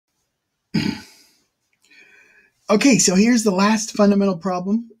Okay, so here's the last fundamental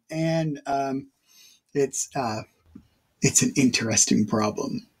problem, and it's it's an interesting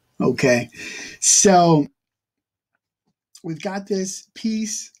problem. Okay, so we've got this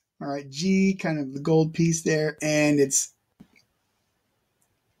piece, all right, G, kind of the gold piece there, and it's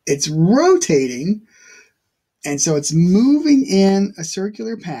rotating, and so it's moving in a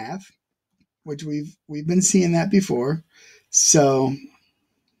circular path, which we've been seeing that before. So,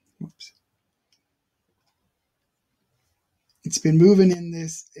 whoops. It's been moving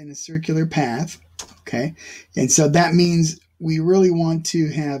in a circular path, okay? And so that means we really want to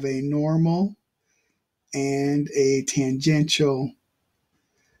have a normal and a tangential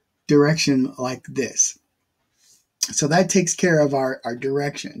direction like this. So that takes care of our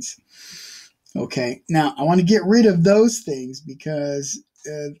directions. Okay, now I want to get rid of those things because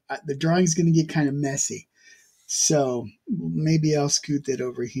the drawing is going to get kind of messy. So maybe I'll scoot that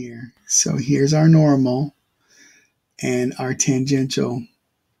over here. So here's our normal, and our tangential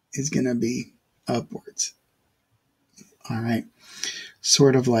is going to be upwards. All right,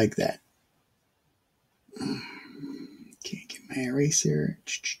 sort of like that. Can't get my eraser.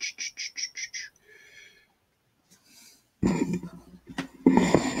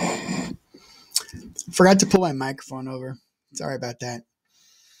 Forgot to pull my microphone over. Sorry about that.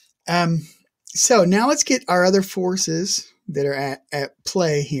 So now let's get our other forces that are at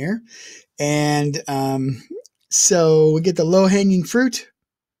play here. And so we get the low-hanging fruit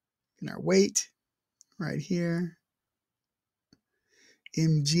and our weight right here,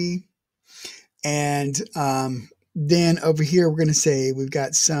 mg. And then over here, we're going to say we've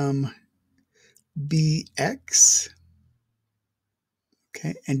got some bx.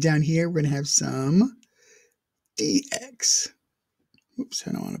 Okay, and down here, we're going to have some dx. Oops,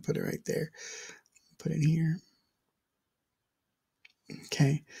 I don't want to put it right there. Put it here.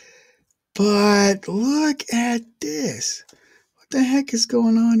 Okay, but look at this. What the heck is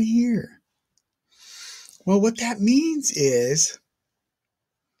going on here? Well, what that means is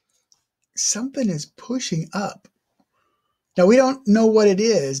something is pushing up. Now, we don't know what it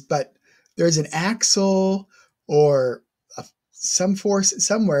is, but there's an axle or some force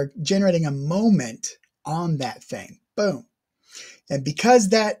somewhere generating a moment on that thing. Boom. And because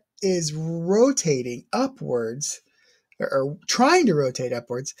that is rotating upwards, or trying to rotate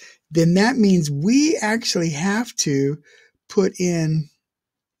upwards, then that means we actually have to put in,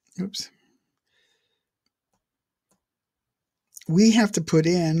 oops, we have to put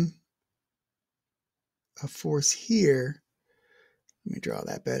in a force here. Let me draw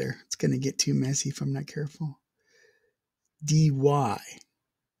that better. It's going to get too messy if I'm not careful. dy.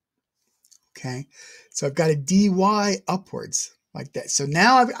 Okay, so I've got a dy upwards like that. So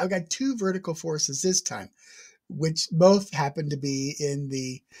now I've got two vertical forces this time, which both happen to be in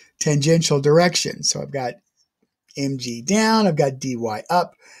the tangential direction. So I've got mg down, I've got dy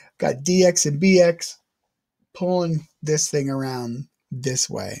up, I've got dx and bx pulling this thing around this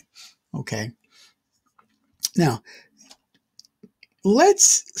way. Okay, now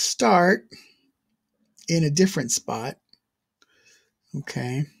let's start in a different spot.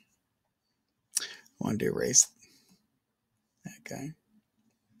 Okay, I wanted to erase that guy.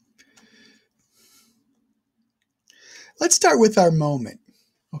 Let's start with our moment.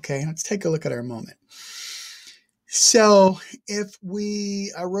 Okay, let's take a look at our moment. So if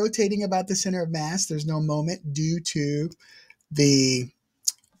we are rotating about the center of mass, there's no moment due to the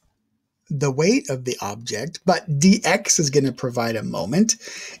weight of the object, but dx is going to provide a moment,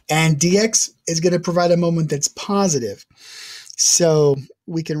 and dx is going to provide a moment that's positive. So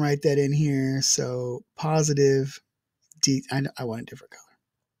we can write that in here. So positive d, I want a different color.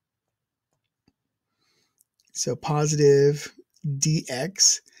 So positive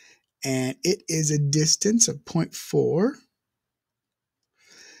dx, and it is a distance of 0.4.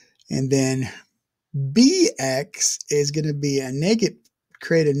 And then bx is going to be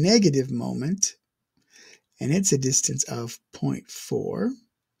create a negative moment, and it's a distance of 0.4.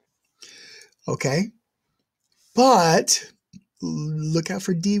 Okay, but look out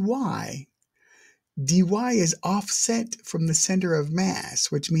for dy. dy is offset from the center of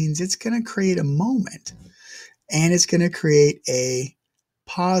mass, which means it's going to create a moment, and it's going to create a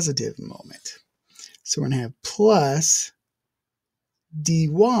positive moment. So we're going to have plus dy,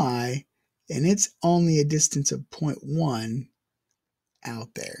 and it's only a distance of 0.1 out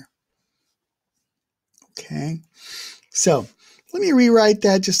there. Okay, so let me rewrite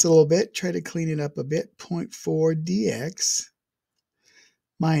that just a little bit, try to clean it up a bit. 0.4 dx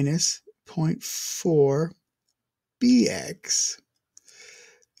minus 0.4 bx,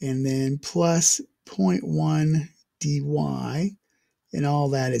 and then plus 0.1 dy, and all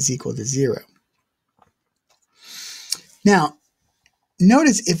that is equal to 0. Now,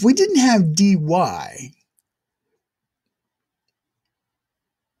 notice if we didn't have dy,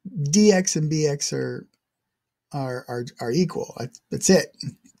 dx and bx are equal. That's it.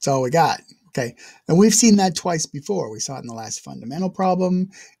 That's all we got. Okay. And we've seen that twice before. We saw it in the last fundamental problem,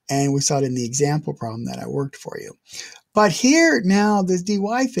 and we saw it in the example problem that I worked for you. But here now, this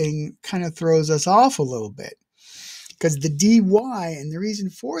dy thing kind of throws us off a little bit, because the dy, and the reason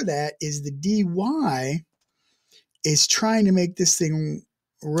for that is the dy is trying to make this thing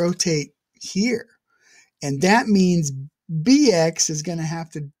rotate here. And that means bx is going to have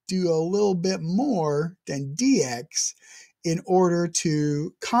to do a little bit more than dx in order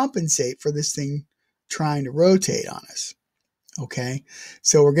to compensate for this thing trying to rotate on us. Okay,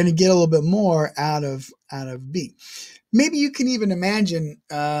 so we're going to get a little bit more out of b. Maybe you can even imagine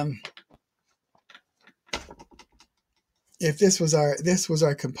if this was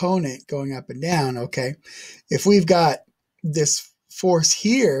our component going up and down. Okay, if we've got this force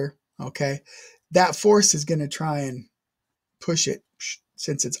here, okay, that force is going to try and push it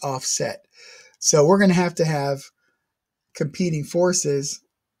since it's offset. So we're going to have competing forces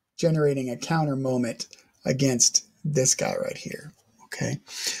generating a counter moment against this guy right here. Okay,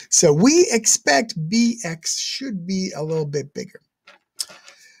 so we expect bx should be a little bit bigger.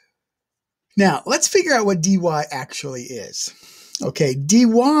 Now let's figure out what dy actually is. Okay, dy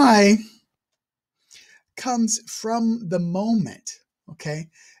comes from the moment. Okay,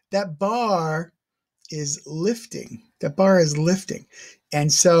 that bar is lifting. That bar is lifting.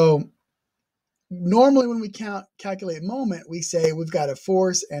 And so normally when we calculate moment, we say we've got a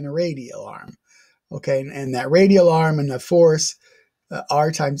force and a radial arm. Okay, and that radial arm and the force,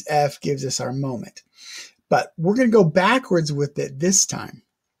 r times f, gives us our moment. But we're going to go backwards with it this time.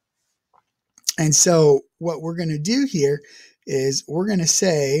 And so what we're going to do here is we're going to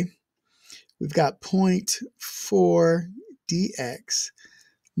say we've got 0.4 dx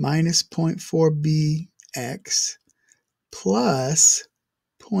minus 0.4 bx plus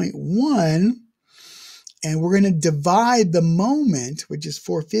 0.1, and we're going to divide the moment, which is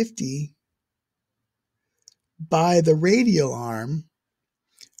 450, by the radial arm,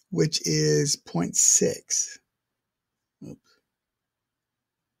 which is 0.6.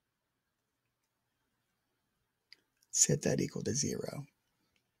 Set that equal to 0.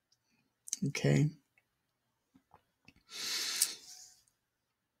 Okay.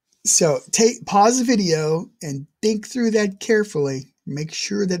 So pause the video and think through that carefully. Make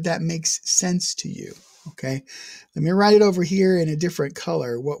sure that makes sense to you. Okay. Let me write it over here in a different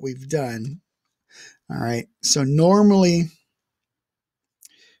color, what we've done. All right. So normally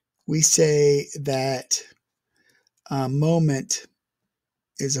we say that moment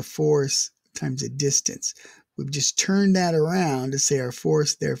is a force times a distance. We've just turned that around to say our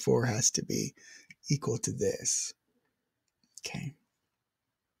force therefore has to be equal to this. Okay.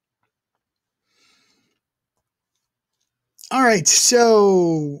 All right,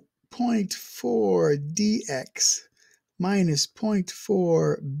 so 0.4 dx minus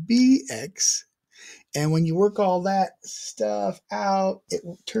 0.4 bx. And when you work all that stuff out, it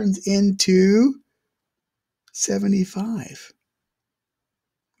turns into 75,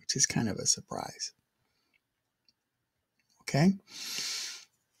 which is kind of a surprise. Okay.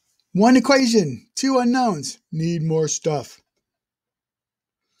 One equation, two unknowns. Need more stuff.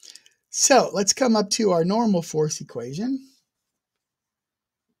 So let's come up to our normal force equation.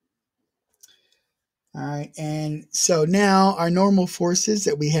 All right, and so now our normal forces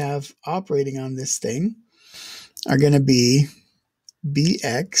that we have operating on this thing are going to be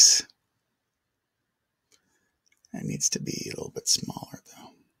bx. That needs to be a little bit smaller, though.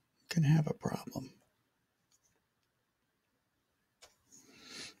 I'm going to have a problem.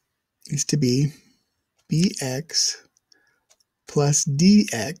 It needs to be bx plus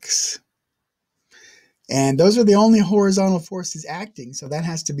dx. And those are the only horizontal forces acting, so that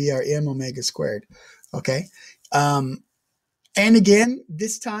has to be our m omega squared. Okay. And again,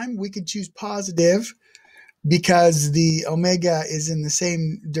 this time we could choose positive because the omega is in the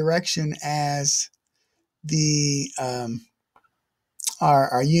same direction as the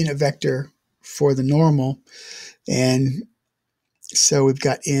our unit vector for the normal. And so we've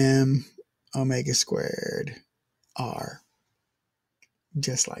got m omega squared r,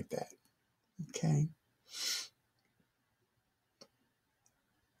 just like that. Okay.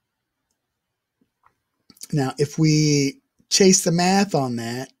 Now, if we chase the math on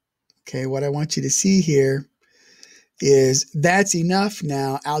that, okay, what I want you to see here is that's enough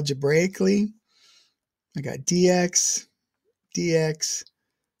now algebraically. I got dx, dx,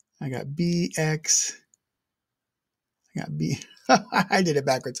 I got bx, I got b. I did it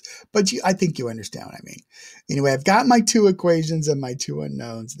backwards, but I think you understand what I mean. Anyway, I've got my two equations and my two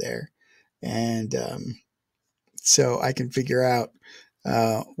unknowns there. And so I can figure out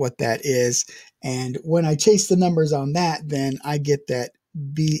what that is. And when I chase the numbers on that, then I get that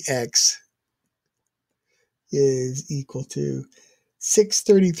Bx is equal to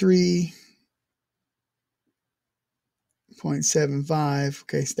 633.75.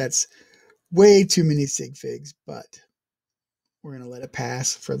 Okay, so that's way too many sig figs, but we're going to let it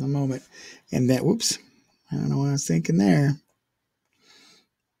pass for the moment. And then, whoops, I don't know what I was thinking there.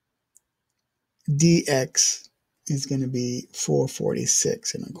 Dx is going to be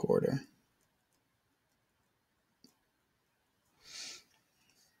 446.25.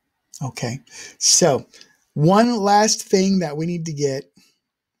 Okay, so one last thing that we need to get,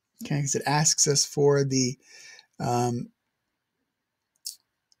 okay, because it asks us for the,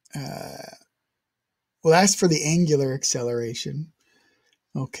 well, ask for the angular acceleration,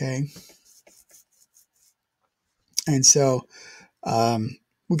 okay, and so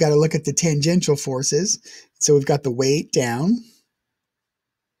we got to look at the tangential forces. So we've got the weight down,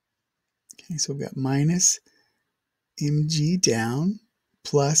 okay, so we've got minus mg down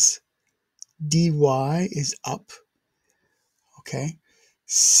plus dy is up. Okay,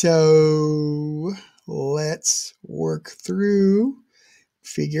 so let's work through,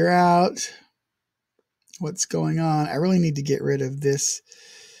 figure out what's going on. I really need to get rid of this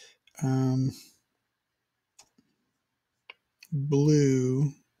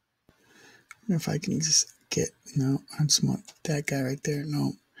blue. If I can just get, no, I just want that guy right there.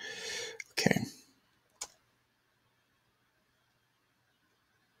 No. Okay.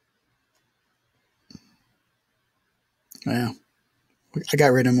 Well, I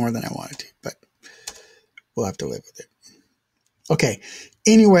got rid of more than I wanted to, but we'll have to live with it. Okay.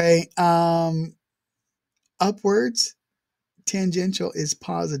 Anyway, upwards tangential is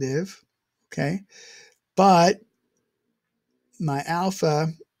positive. Okay. But my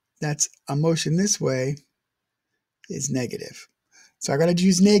alpha, that's a motion this way, is negative. So I got to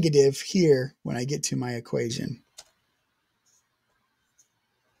use negative here when I get to my equation.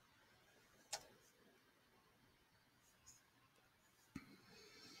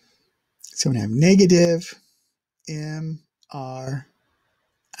 So I'm going to have negative mr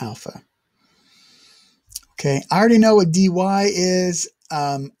alpha. Okay, I already know what dy is.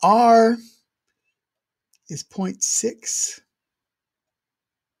 R is 0.6.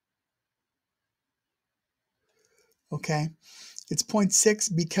 Okay, it's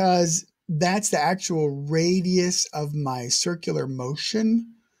 0.6 because that's the actual radius of my circular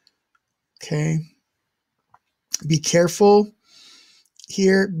motion. Okay, be careful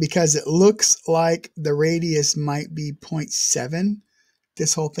here because it looks like the radius might be 0.7,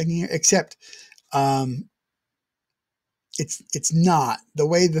 this whole thing here, except it's not. The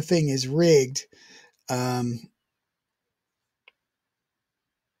way the thing is rigged, that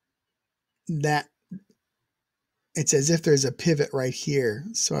it's as if there's a pivot right here.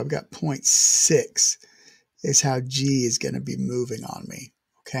 So I've got 0.6 is how G is going to be moving on me.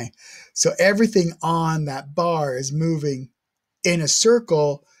 Okay, so everything on that bar is moving in a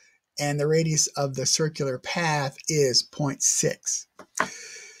circle, and the radius of the circular path is 0.6.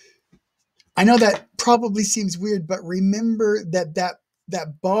 I know that probably seems weird, but remember that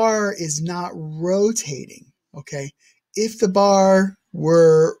bar is not rotating. Okay, if the bar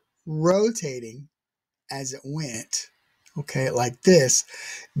were rotating as it went, okay, like this,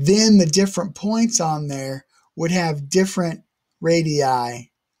 then the different points on there would have different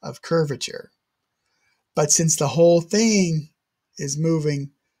radii of curvature. But since the whole thing is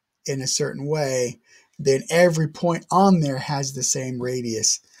moving in a certain way, then every point on there has the same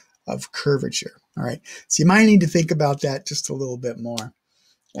radius of curvature. All right, so you might need to think about that just a little bit more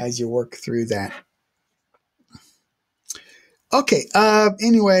as you work through that. Okay,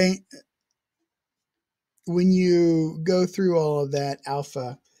 anyway, when you go through all of that,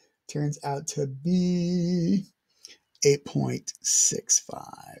 alpha turns out to be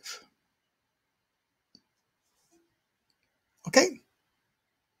 8.65. Okay.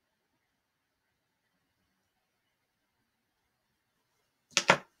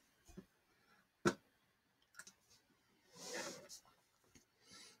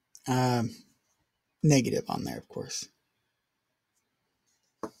 Negative on there, of course.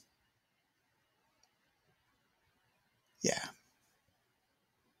 Yeah.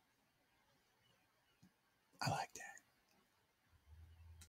 I like